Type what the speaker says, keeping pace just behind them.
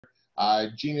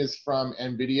Gene is from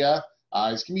NVIDIA.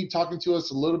 He's going to be talking to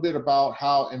us a little bit about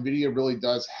how NVIDIA really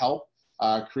does help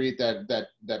create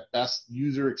that best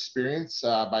user experience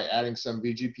by adding some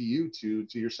vGPU to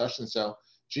your session. So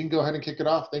Gene, go ahead and kick it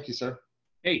off. Thank you, sir.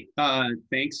 Hey,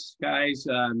 thanks, guys.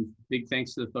 Big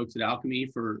thanks to the folks at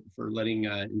Alchemy for letting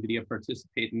NVIDIA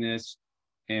participate in this.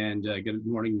 And good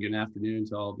morning, good afternoon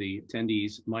to all the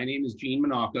attendees. My name is Gene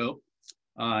Monaco.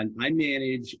 I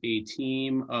manage a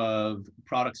team of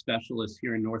product specialists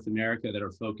here in North America that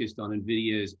are focused on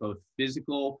NVIDIA's both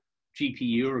physical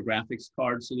GPU or graphics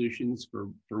card solutions for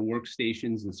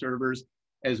workstations and servers,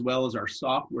 as well as our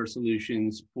software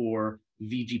solutions for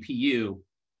vGPU.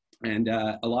 And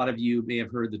a lot of you may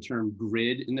have heard the term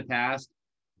grid in the past.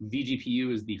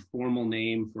 vGPU is the formal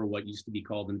name for what used to be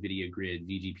called NVIDIA Grid.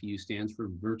 vGPU stands for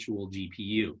virtual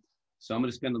GPU. So I'm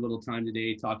going to spend a little time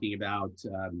today talking about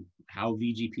how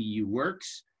vGPU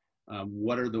works,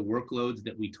 what are the workloads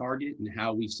that we target, and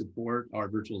how we support our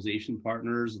virtualization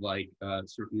partners like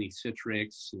certainly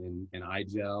Citrix and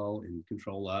iGel and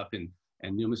ControlUp and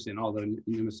Numicent, although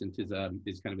Numicent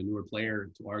is kind of a newer player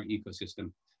to our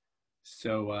ecosystem.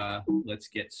 So let's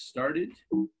get started.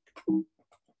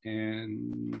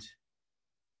 And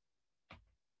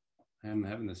I'm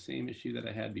having the same issue that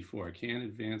I had before. I can't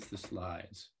advance the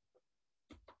slides.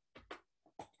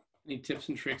 Any tips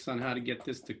and tricks on how to get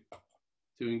this to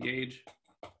engage?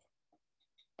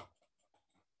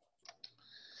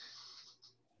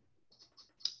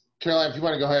 Caroline, if you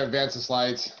want to go ahead and advance the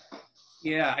slides.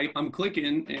 Yeah, I'm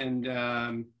clicking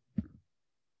and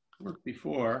worked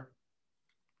before.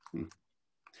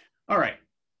 All right.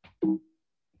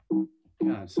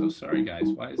 God, so sorry, guys.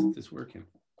 Why isn't this working?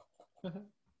 Of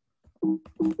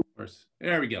course.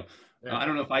 There we go. I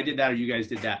don't know if I did that or you guys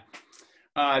did that.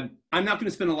 I'm not going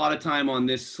to spend a lot of time on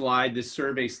this slide, this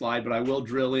survey slide, but I will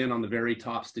drill in on the very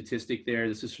top statistic there.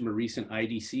 This is from a recent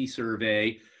IDC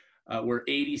survey where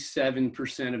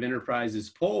 87% of enterprises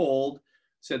polled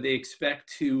said they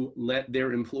expect to let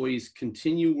their employees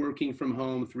continue working from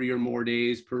home 3 or more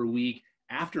days per week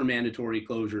after mandatory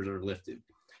closures are lifted.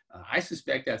 I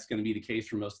suspect that's going to be the case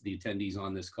for most of the attendees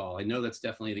on this call. I know that's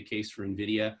definitely the case for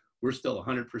NVIDIA. We're still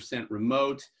 100%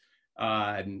 remote.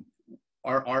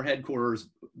 Our headquarters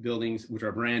buildings, which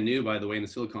are brand new, by the way, in the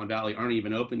Silicon Valley, aren't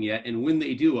even open yet. And when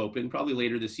they do open, probably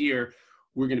later this year,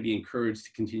 we're going to be encouraged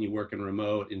to continue working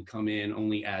remote and come in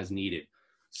only as needed.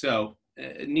 So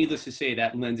needless to say,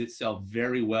 that lends itself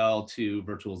very well to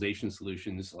virtualization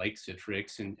solutions like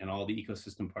Citrix and all the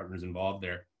ecosystem partners involved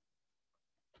there.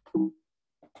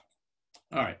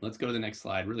 All right, let's go to the next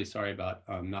slide. Really sorry about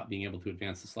not being able to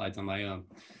advance the slides on my own.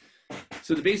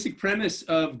 So the basic premise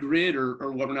of Grid,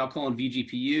 or what we're now calling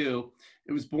vGPU,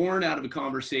 it was born out of a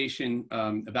conversation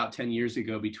about 10 years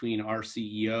ago between our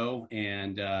CEO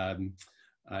and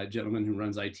a gentleman who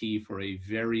runs IT for a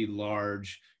very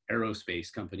large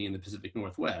aerospace company in the Pacific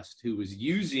Northwest, who was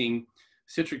using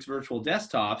Citrix virtual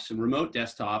desktops and remote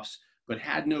desktops, but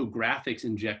had no graphics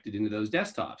injected into those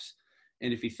desktops.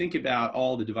 And if you think about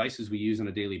all the devices we use on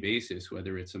a daily basis,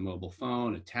 whether it's a mobile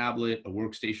phone, a tablet, a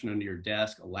workstation under your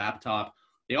desk, a laptop,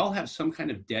 they all have some kind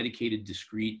of dedicated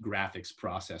discrete graphics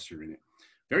processor in it,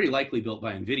 very likely built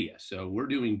by NVIDIA. So we're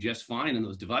doing just fine on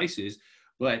those devices,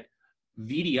 but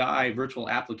VDI, virtual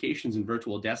applications and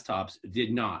virtual desktops,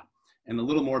 did not. And a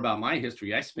little more about my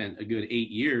history, I spent a good 8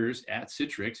 years at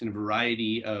Citrix in a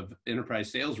variety of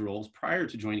enterprise sales roles prior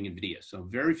to joining NVIDIA. So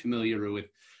I'm very familiar with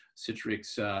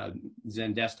Citrix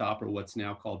Zen Desktop, or what's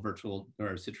now called virtual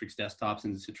or Citrix desktops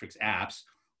and Citrix apps.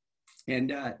 And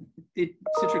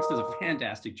Citrix does a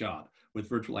fantastic job with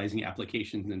virtualizing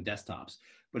applications and desktops.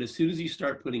 But as soon as you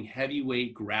start putting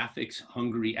heavyweight graphics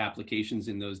hungry applications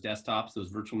in those desktops, those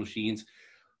virtual machines,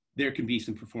 there can be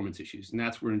some performance issues. And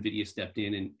that's where NVIDIA stepped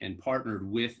in and partnered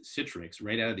with Citrix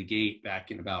right out of the gate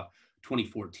back in about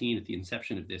 2014 at the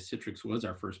inception of this. Citrix was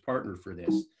our first partner for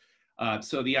this.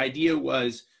 So the idea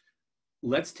was,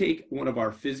 let's take one of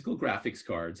our physical graphics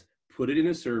cards, put it in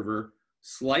a server,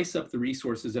 slice up the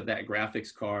resources of that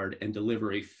graphics card, and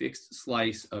deliver a fixed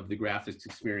slice of the graphics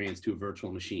experience to a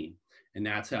virtual machine. And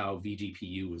that's how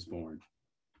vGPU was born.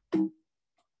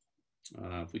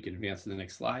 If we could advance to the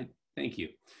next slide. Thank you.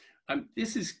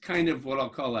 This is kind of what I'll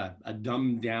call a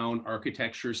dumbed down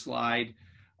architecture slide.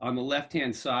 On the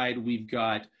left-hand side, we've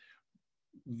got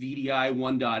VDI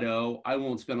 1.0. I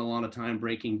won't spend a lot of time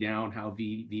breaking down how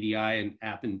VDI and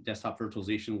app and desktop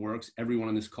virtualization works. Everyone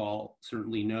on this call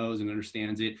certainly knows and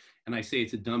understands it. And I say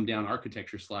it's a dumbed down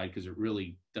architecture slide because it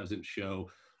really doesn't show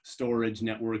storage,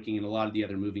 networking, and a lot of the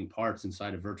other moving parts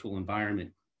inside a virtual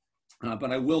environment.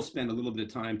 But I will spend a little bit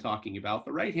of time talking about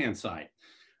the right-hand side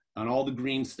on all the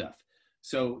green stuff.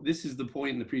 So this is the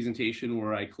point in the presentation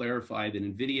where I clarify that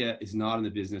NVIDIA is not in the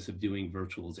business of doing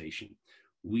virtualization.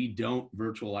 We don't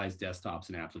virtualize desktops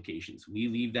and applications. We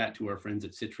leave that to our friends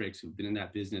at Citrix who've been in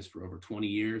that business for over 20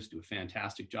 years, do a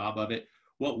fantastic job of it.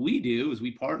 What we do is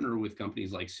we partner with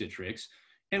companies like Citrix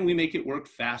and we make it work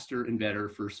faster and better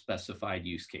for specified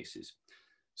use cases.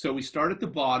 So we start at the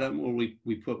bottom where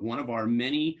we put one of our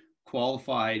many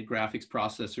qualified graphics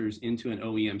processors into an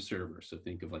OEM server. So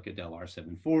think of like a Dell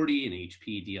R740, an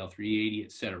HP DL380,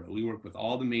 et cetera. We work with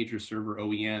all the major server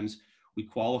OEMs. We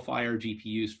qualify our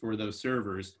GPUs for those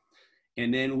servers,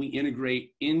 and then we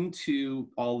integrate into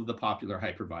all of the popular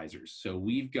hypervisors. So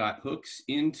we've got hooks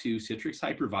into Citrix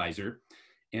Hypervisor,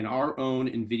 and our own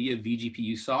NVIDIA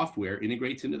vGPU software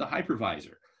integrates into the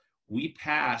hypervisor. We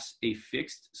pass a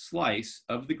fixed slice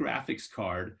of the graphics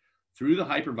card through the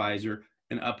hypervisor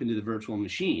and up into the virtual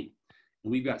machine.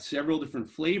 And we've got several different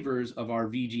flavors of our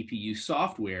vGPU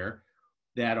software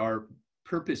that are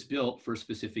purpose-built for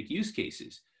specific use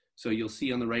cases. So you'll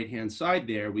see on the right-hand side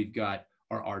there, we've got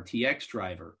our RTX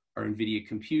driver, our NVIDIA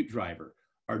compute driver,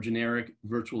 our generic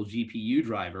virtual GPU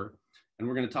driver. And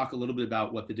we're going to talk a little bit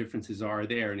about what the differences are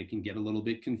there. And it can get a little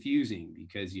bit confusing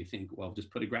because you think, well,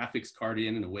 just put a graphics card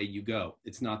in and away you go.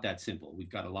 It's not that simple. We've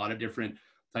got a lot of different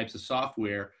types of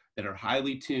software that are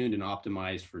highly tuned and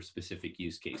optimized for specific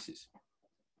use cases.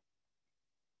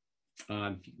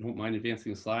 If you don't mind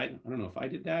advancing the slide, I don't know if I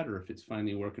did that or if it's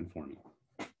finally working for me.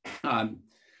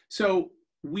 So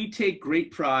we take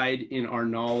great pride in our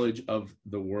knowledge of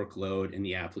the workload and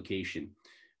the application.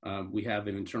 We have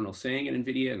an internal saying at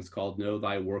NVIDIA, and it's called Know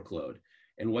Thy Workload.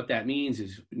 And what that means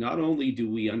is not only do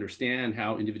we understand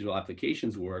how individual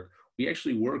applications work, we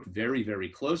actually work very, very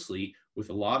closely with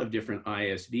a lot of different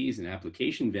ISVs and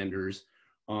application vendors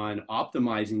on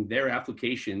optimizing their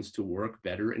applications to work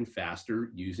better and faster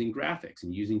using graphics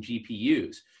and using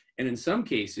GPUs. And in some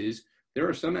cases, there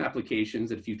are some applications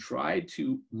that if you try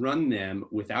to run them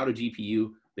without a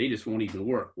GPU, they just won't even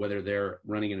work, whether they're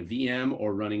running in a VM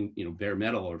or running, bare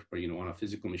metal or on a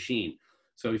physical machine.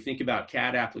 So we think about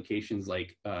CAD applications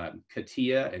like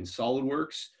CATIA and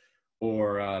SolidWorks,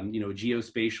 or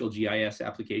geospatial GIS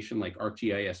application like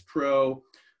ArcGIS Pro.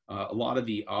 A lot of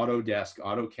the Autodesk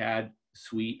AutoCAD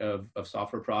suite of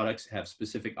software products have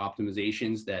specific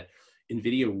optimizations that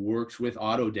NVIDIA works with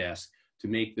Autodesk to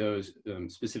make those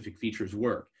specific features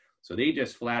work. So they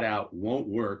just flat out won't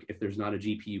work if there's not a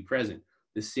GPU present.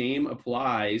 The same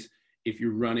applies if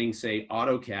you're running, say,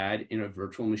 AutoCAD in a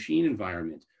virtual machine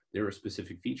environment. There are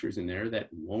specific features in there that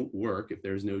won't work if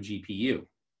there's no GPU.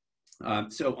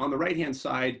 So on the right-hand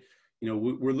side,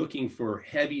 we're looking for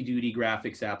heavy-duty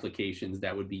graphics applications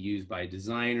that would be used by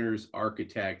designers,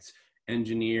 architects,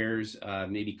 engineers,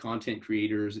 maybe content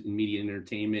creators in media and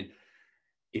entertainment.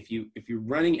 If you're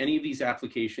running any of these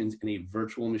applications in a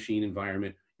virtual machine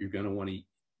environment, you're going to want to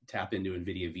tap into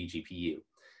NVIDIA vGPU.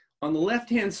 On the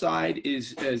left-hand side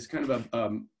is kind of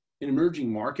an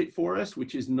emerging market for us,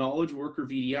 which is knowledge worker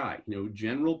VDI,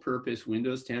 general purpose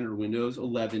Windows 10 or Windows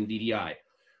 11 VDI.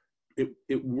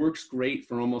 It works great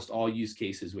for almost all use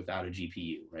cases without a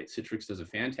GPU, right? Citrix does a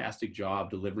fantastic job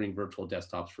delivering virtual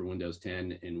desktops for Windows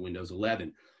 10 and Windows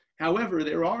 11. However,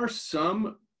 there are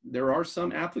some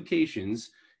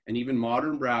applications and even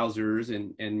modern browsers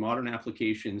and modern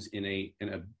applications in a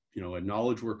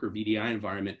knowledge worker VDI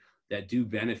environment that do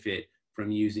benefit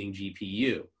from using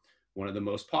GPU. One of the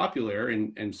most popular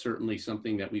and certainly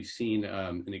something that we've seen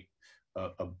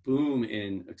a boom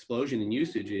in explosion in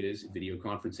usage is video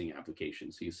conferencing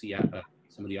applications. So you see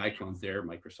some of the icons there: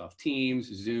 Microsoft Teams,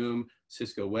 Zoom,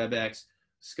 Cisco WebEx,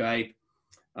 Skype.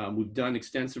 We've done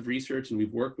extensive research and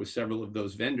we've worked with several of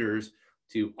those vendors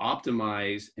to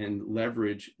optimize and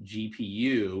leverage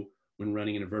GPU when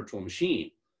running in a virtual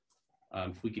machine.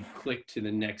 If we could click to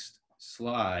the next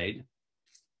slide.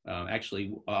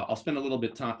 I'll spend a little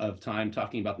bit of time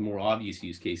talking about the more obvious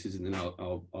use cases, and then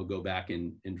I'll go back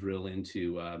and drill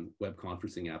into web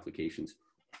conferencing applications.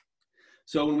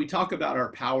 So when we talk about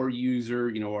our power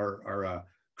user, our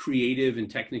creative and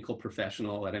technical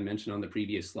professional that I mentioned on the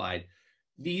previous slide,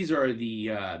 these are the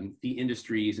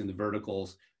industries and the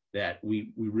verticals that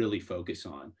we really focus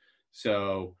on.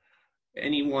 So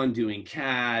anyone doing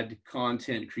CAD,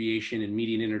 content creation, and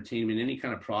media and entertainment, any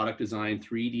kind of product design,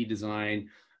 3D design,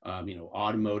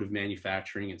 automotive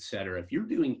manufacturing, et cetera. If you're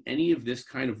doing any of this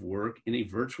kind of work in a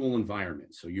virtual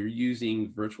environment, so you're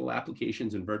using virtual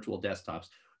applications and virtual desktops,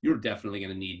 you're definitely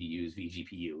going to need to use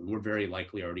vGPU. And we're very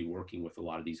likely already working with a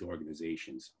lot of these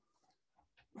organizations.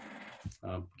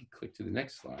 Click to the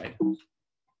next slide.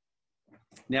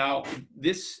 Now,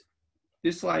 this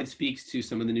slide speaks to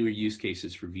some of the newer use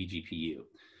cases for vGPU.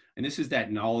 And this is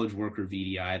that knowledge worker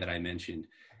VDI that I mentioned.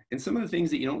 And some of the things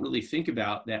that you don't really think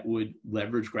about that would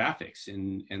leverage graphics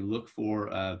and look for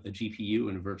a GPU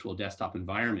in a virtual desktop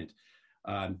environment.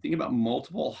 Think about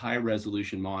multiple high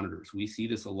resolution monitors. We see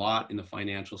this a lot in the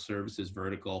financial services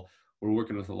vertical. We're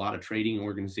working with a lot of trading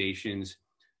organizations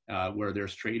where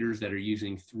there's traders that are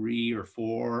using 3 or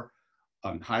 4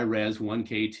 high res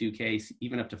 1K, 2K,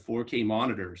 even up to 4K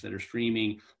monitors that are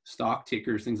streaming stock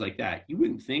tickers, things like that. You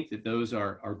wouldn't think that those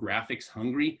are graphics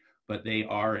hungry, but they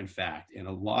are in fact. And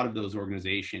a lot of those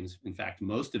organizations, in fact,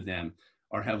 most of them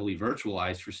are heavily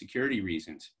virtualized for security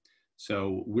reasons.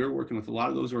 So we're working with a lot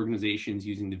of those organizations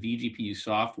using the vGPU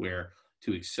software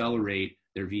to accelerate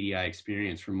their VDI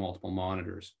experience for multiple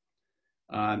monitors.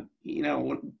 You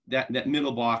know, that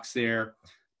middle box there,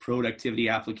 productivity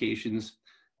applications,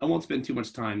 I won't spend too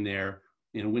much time there.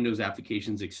 You know, Windows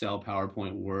applications, Excel,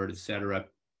 PowerPoint, Word, etc.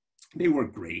 They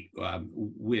work great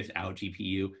without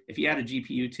GPU. If you add a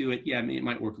GPU to it, yeah, it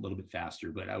might work a little bit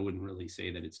faster, but I wouldn't really say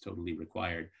that it's totally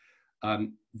required.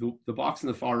 The box in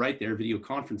the far right there, video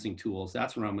conferencing tools,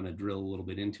 that's where I'm going to drill a little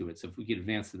bit into it. So if we could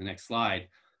advance to the next slide,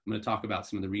 I'm going to talk about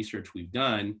some of the research we've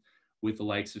done with the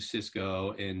likes of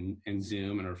Cisco and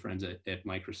Zoom and our friends at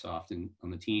Microsoft and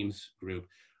on the Teams group.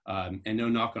 And no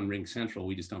knock on Ring Central,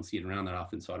 we just don't see it around that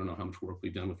often, so I don't know how much work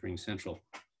we've done with Ring Central.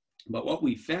 But what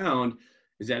we found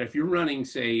is that if you're running,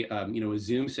 say, you know, a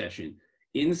Zoom session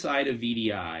inside of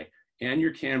VDI and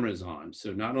your camera's on,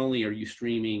 so not only are you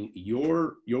streaming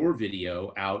your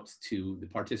video out to the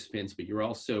participants, but you're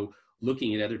also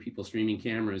looking at other people's streaming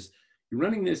cameras, you're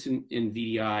running this in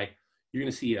VDI, you're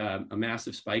going to see a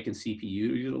massive spike in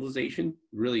CPU utilization,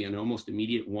 really an almost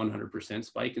immediate 100%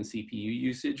 spike in CPU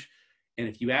usage. And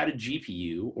if you add a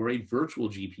GPU or a virtual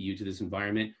GPU to this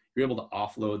environment, you're able to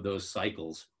offload those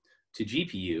cycles to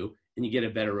GPU and you get a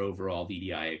better overall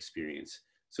VDI experience.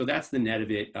 So that's the net of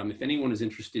it. If anyone is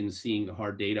interested in seeing the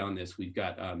hard data on this, we've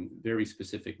got very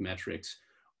specific metrics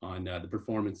on the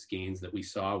performance gains that we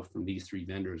saw from these 3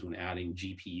 vendors when adding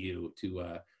GPU to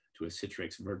a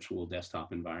Citrix virtual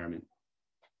desktop environment.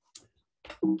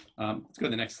 Let's go to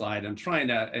the next slide. I'm trying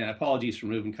to, and apologies for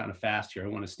moving kind of fast here. I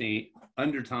want to stay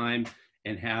under time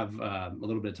and have a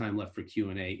little bit of time left for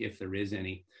Q&A if there is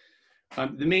any.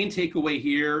 The main takeaway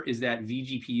here is that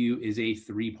vGPU is a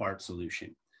 3-part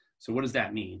solution. So what does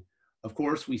that mean? Of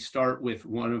course, we start with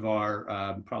one of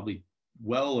our probably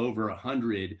well over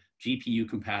 100 GPU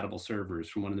compatible servers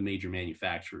from one of the major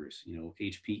manufacturers, you know,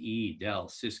 HPE, Dell,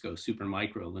 Cisco,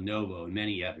 Supermicro, Lenovo, and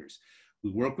many others. We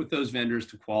work with those vendors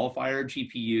to qualify our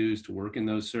GPUs to work in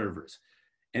those servers.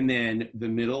 And then the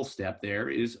middle step there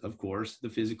is, of course, the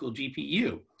physical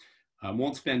GPU. I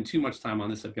won't spend too much time on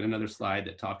this. I've got another slide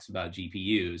that talks about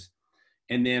GPUs.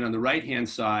 And then on the right-hand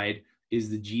side is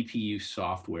the GPU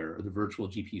software or the virtual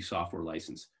GPU software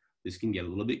license. This can get a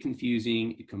little bit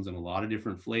confusing. It comes in a lot of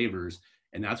different flavors.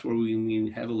 And that's where we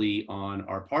lean heavily on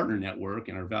our partner network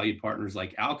and our valued partners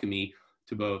like Alchemy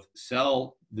to both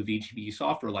sell the vGPU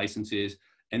software licenses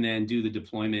and then do the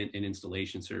deployment and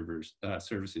installation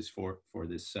services for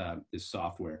this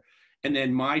software. And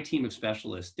then my team of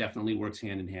specialists definitely works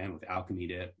hand in hand with Alchemy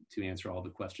to answer all the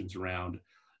questions around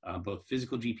both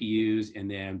physical GPUs and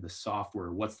then the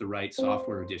software. What's the right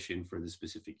software edition for the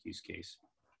specific use case?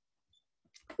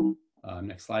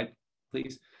 Next slide,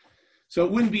 please. So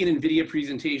it wouldn't be an NVIDIA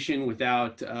presentation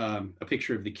without a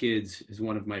picture of the kids, as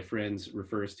one of my friends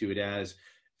refers to it as.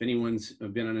 If anyone's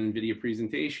been on an NVIDIA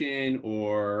presentation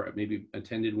or maybe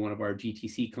attended one of our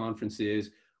GTC conferences,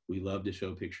 we love to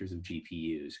show pictures of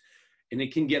GPUs. And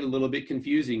it can get a little bit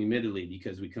confusing, admittedly,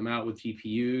 because we come out with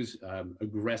GPUs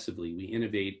aggressively. We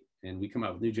innovate and we come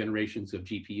out with new generations of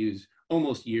GPUs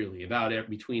almost yearly, about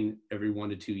between every 1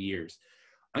 to 2 years.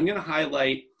 I'm going to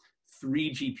highlight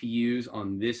 3 GPUs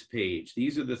on this page.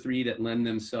 These are the 3 that lend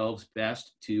themselves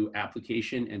best to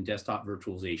application and desktop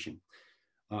virtualization.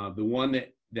 The one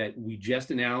that we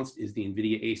just announced is the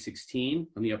NVIDIA A16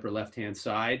 on the upper left-hand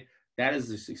side. That is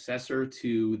the successor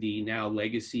to the now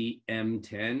legacy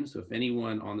M10. So if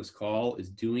anyone on this call is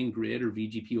doing grid or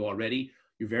vGPU already,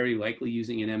 you're very likely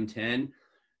using an M10.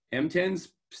 M10's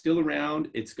still around.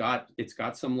 It's got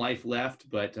some life left,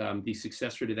 but the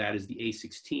successor to that is the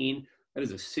A16. That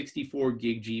is a 64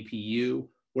 gig GPU.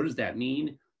 What does that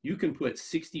mean? You can put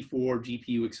 64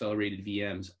 GPU accelerated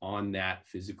VMs on that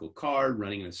physical card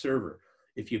running in a server.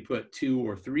 If you put 2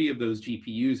 or 3 of those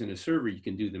GPUs in a server, you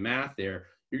can do the math there.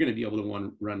 You're going to be able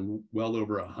to run well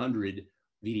over 100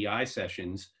 VDI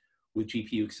sessions with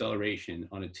GPU acceleration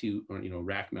on a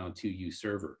rack mount 2U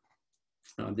server.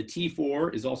 The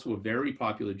T4 is also a very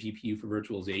popular GPU for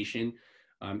virtualization.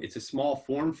 It's a small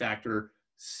form factor,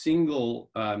 single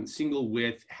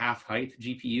width, half height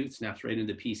GPU. It snaps right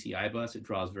into the PCI bus. It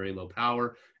draws very low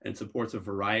power and supports a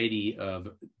variety of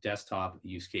desktop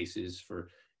use cases for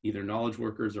either knowledge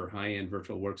workers or high-end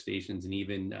virtual workstations, and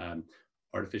even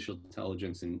artificial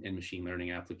intelligence and machine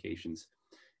learning applications.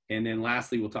 And then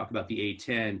lastly, we'll talk about the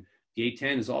A10. The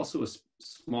A10 is also a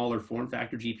smaller form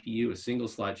factor GPU, a single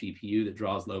slot GPU that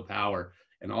draws low power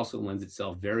and also lends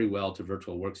itself very well to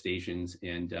virtual workstations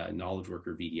and knowledge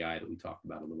worker VDI that we talked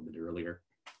about a little bit earlier.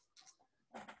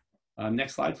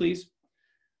 Next slide, please.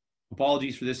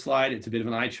 Apologies for this slide. It's a bit of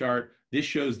an eye chart. This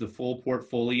shows the full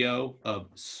portfolio of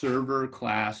server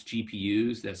class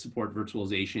GPUs that support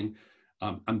virtualization.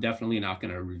 I'm definitely not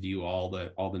going to review all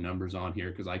the numbers on here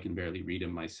because I can barely read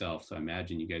them myself. So I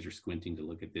imagine you guys are squinting to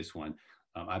look at this one.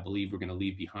 I believe we're going to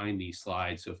leave behind these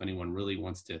slides. So if anyone really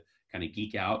wants to kind of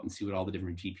geek out and see what all the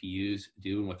different GPUs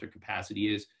do and what their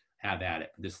capacity is, have at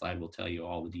it. This slide will tell you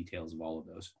all the details of all of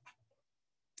those.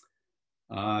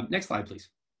 Next slide, please.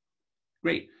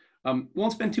 Great.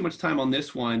 Won't spend too much time on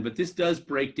this one, but this does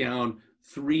break down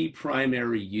 3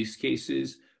 primary use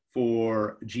cases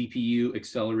for GPU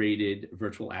accelerated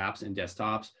virtual apps and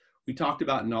desktops. We talked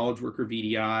about knowledge worker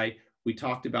VDI. We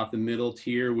talked about the middle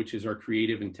tier, which is our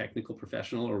creative and technical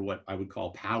professional, or what I would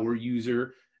call power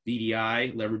user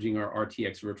VDI, leveraging our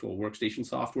RTX virtual workstation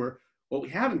software. What we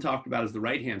haven't talked about is the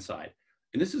right-hand side.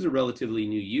 And this is a relatively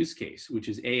new use case, which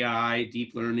is AI,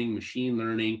 deep learning, machine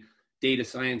learning, data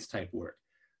science type work.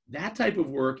 That type of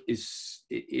work is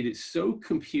so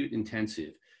compute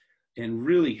intensive and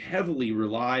really heavily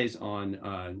relies on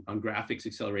graphics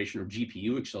acceleration, or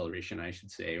GPU acceleration, I should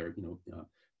say, or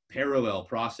parallel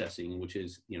processing, which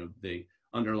is the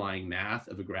underlying math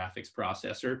of a graphics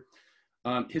processor.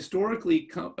 Historically,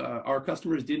 our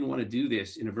customers didn't want to do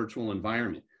this in a virtual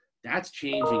environment. That's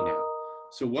changing now.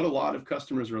 So what a lot of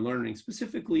customers are learning,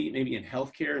 specifically maybe in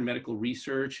healthcare and medical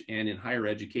research and in higher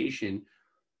education,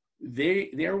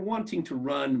 they're wanting to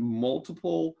run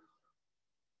multiple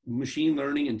machine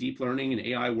learning and deep learning and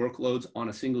AI workloads on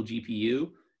a single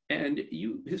GPU. And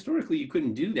historically, you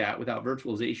couldn't do that without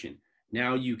virtualization.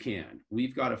 Now you can.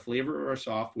 We've got a flavor of our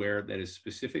software that is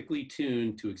specifically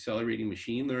tuned to accelerating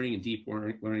machine learning and deep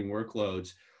learning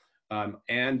workloads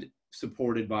and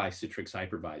supported by Citrix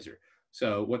Hypervisor.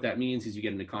 So what that means is you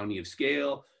get an economy of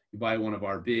scale. You buy one of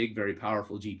our big, very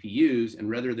powerful GPUs, and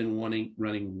rather than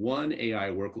running one AI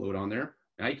workload on there,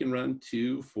 now you can run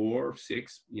 2, 4,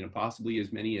 6, possibly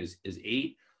as many as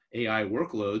 8 AI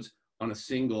workloads on a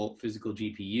single physical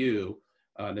GPU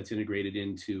that's integrated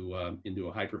into a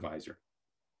hypervisor.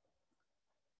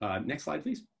 Next slide,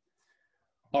 please.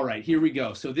 All right, here we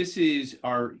go. So this is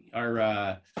our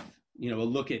a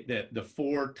look at the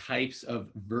 4 types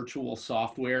of virtual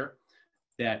software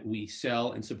that we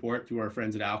sell and support through our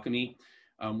friends at Alchemy.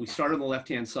 We start on the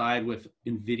left-hand side with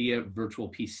NVIDIA Virtual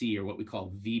PC, or what we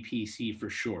call VPC for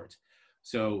short.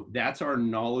 So that's our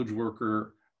knowledge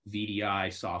worker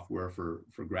VDI software for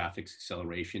graphics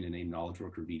acceleration in a knowledge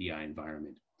worker VDI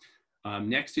environment.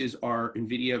 Next is our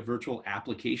NVIDIA Virtual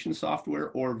Application Software,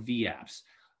 or VApps.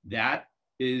 That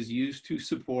is used to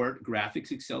support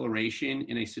graphics acceleration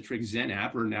in a Citrix Zen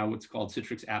app, or now what's called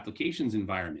Citrix Applications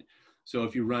environment. So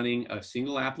if you're running a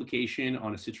single application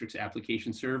on a Citrix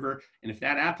application server, and if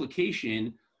that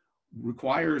application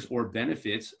requires or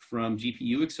benefits from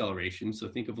GPU acceleration, so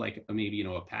think of like maybe a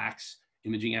PACS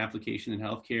imaging application in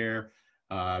healthcare,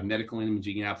 medical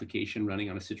imaging application running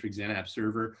on a Citrix Zen app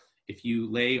server. If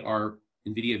you lay our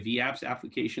NVIDIA VApps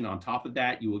application on top of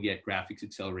that, you will get graphics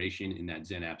acceleration in that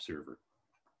Zen app server.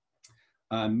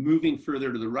 Moving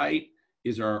further to the right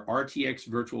is our RTX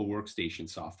virtual workstation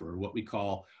software, what we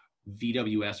call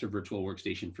VWS, or virtual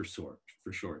workstation for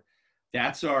short.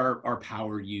 That's our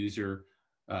power user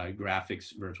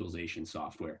graphics virtualization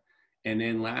software. And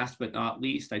then last but not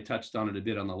least, I touched on it a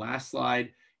bit on the last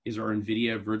slide, is our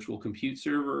NVIDIA Virtual Compute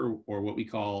Server, or what we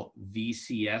call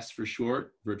VCS for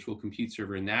short, Virtual Compute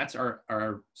Server. And that's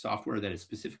our software that is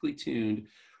specifically tuned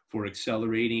for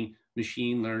accelerating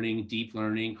machine learning, deep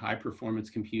learning, high performance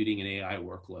computing, and AI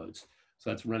workloads. So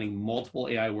that's running multiple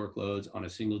AI workloads on a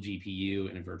single GPU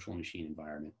in a virtual machine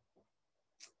environment.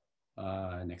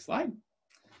 Next slide.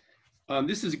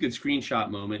 This is a good screenshot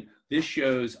moment. This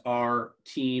shows our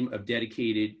team of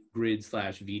dedicated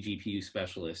grid/vGPU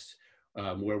specialists,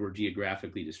 where we're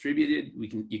geographically distributed.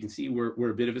 You can see we're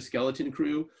a bit of a skeleton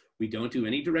crew. We don't do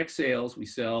any direct sales. We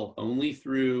sell only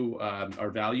through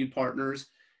our valued partners.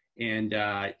 And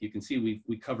you can see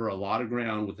we cover a lot of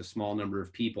ground with a small number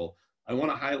of people. I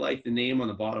want to highlight the name on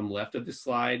the bottom left of this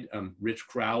slide, Rich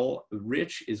Crowell.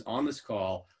 Rich is on this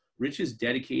call. Rich is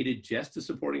dedicated just to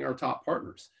supporting our top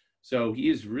partners. So he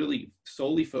is really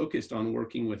solely focused on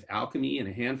working with Alchemy and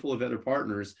a handful of other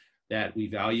partners that we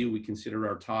value. We consider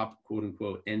our top quote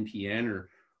unquote NPN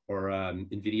or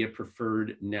NVIDIA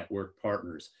preferred network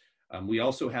partners. We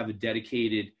also have a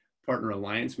dedicated partner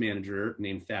alliance manager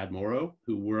named Thad Morrow,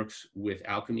 who works with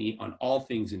Alchemy on all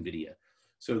things NVIDIA.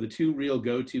 So the two real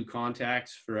go-to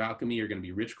contacts for Alchemy are going to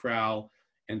be Rich Crowell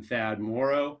and Thad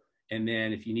Morrow. And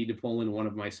then if you need to pull in one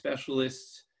of my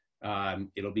specialists,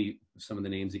 it'll be some of the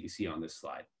names that you see on this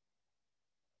slide.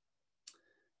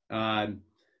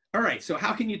 All right, so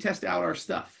how can you test out our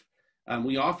stuff?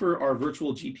 We offer our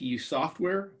virtual GPU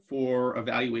software for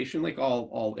evaluation, like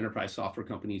all enterprise software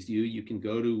companies do. You can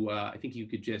go to, I think you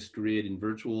could just grid in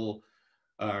virtual,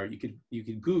 you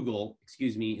could Google,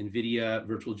 excuse me, NVIDIA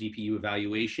virtual GPU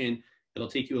evaluation. It'll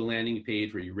take you a landing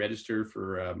page where you register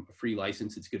for a free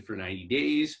license. It's good for 90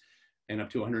 days and up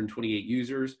to 128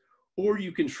 users. Or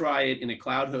you can try it in a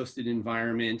cloud-hosted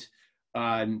environment.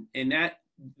 And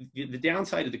the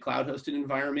downside of the cloud-hosted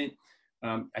environment,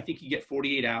 I think you get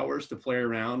 48 hours to play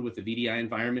around with the VDI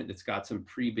environment that's got some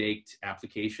pre-baked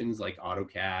applications like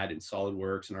AutoCAD and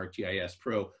SolidWorks and ArcGIS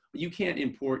Pro, but you can't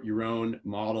import your own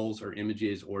models or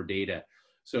images or data.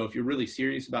 So if you're really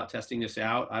serious about testing this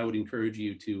out, I would encourage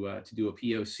you to do a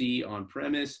POC on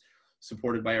premise,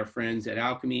 supported by our friends at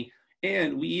Alchemy.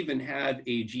 And we even have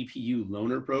a GPU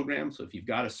loaner program. So if you've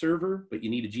got a server, but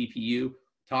you need a GPU,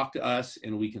 talk to us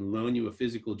and we can loan you a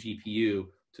physical GPU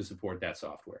to support that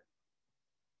software.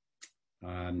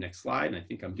 Next slide, and I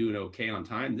think I'm doing okay on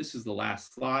time. This is the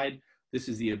last slide. This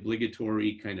is the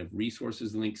obligatory kind of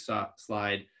resources link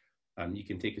slide. You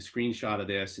can take a screenshot of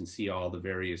this and see all the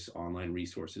various online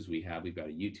resources we have. We've got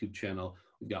a YouTube channel.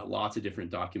 We've got lots of different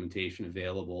documentation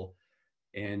available.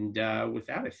 And with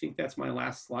that, I think that's my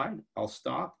last slide. I'll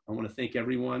stop. I want to thank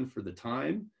everyone for the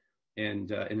time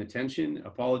and attention.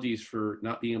 Apologies for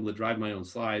not being able to drive my own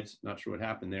slides. Not sure what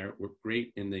happened there. We're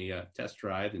great in the test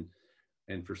drive,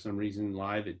 and for some reason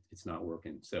live, it's not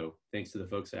working. So thanks to the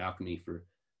folks at Alchemy for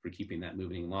keeping that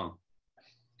moving along.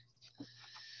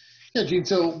 Yeah, Gene,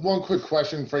 so one quick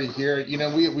question for you here. You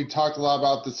know, we talked a lot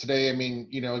about this today. I mean,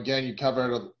 you know, again, you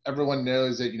covered, everyone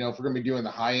knows that, you know, if we're going to be doing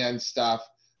the high-end stuff,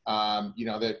 you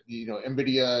know, that, you know,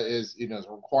 NVIDIA is, you know, is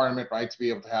a requirement, right, to be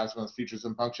able to have some of those features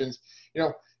and functions. You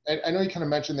know, I know you kind of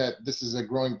mentioned that this is a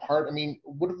growing part. I mean,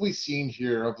 what have we seen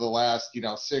here over the last, you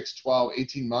know, 6, 12,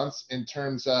 18 months in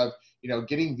terms of, you know,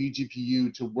 getting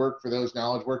vGPU to work for those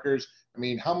knowledge workers? I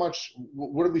mean,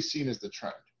 what have we seen as the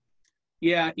trend?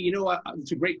 Yeah, you know what,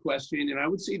 it's a great question. And I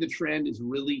would say the trend is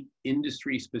really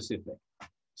industry specific.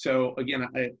 So again,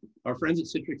 our friends at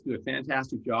Citrix do a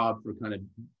fantastic job for kind of,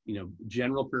 you know,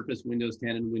 general purpose Windows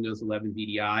 10 and Windows 11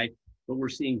 VDI, but we're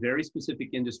seeing very specific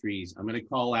industries. I'm going to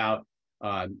call out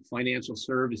financial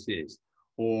services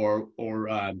or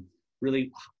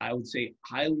really, I would say,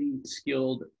 highly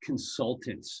skilled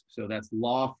consultants. So that's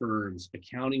law firms,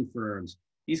 accounting firms,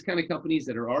 these kind of companies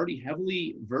that are already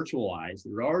heavily virtualized,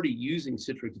 they're already using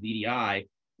Citrix VDI,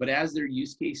 but as their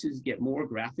use cases get more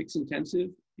graphics intensive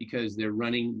because they're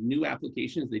running new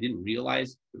applications they didn't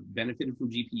realize benefited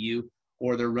from GPU,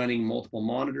 or they're running multiple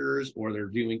monitors, or they're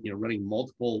doing, you know, running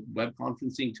multiple web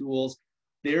conferencing tools,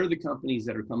 they're the companies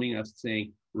that are coming to us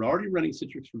saying, we're already running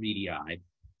Citrix for VDI.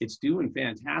 It's doing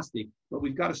fantastic, but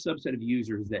we've got a subset of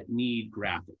users that need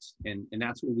graphics. And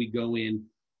that's where we go in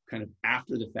kind of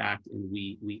after the fact and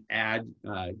we add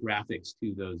graphics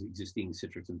to those existing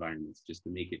Citrix environments just to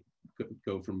make it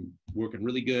go from working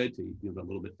really good to, you know, a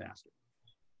little bit faster.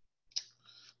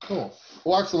 Cool.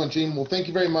 Well, excellent, Gene. Well, thank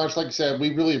you very much. Like I said,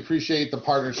 we really appreciate the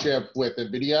partnership with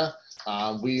NVIDIA.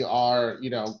 We are, you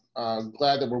know,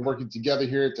 glad that we're working together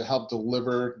here to help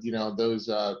deliver, you know, those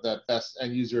that best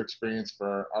end user experience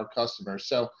for our customers.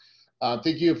 So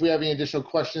thank you. If we have any additional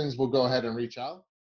questions, we'll go ahead and reach out.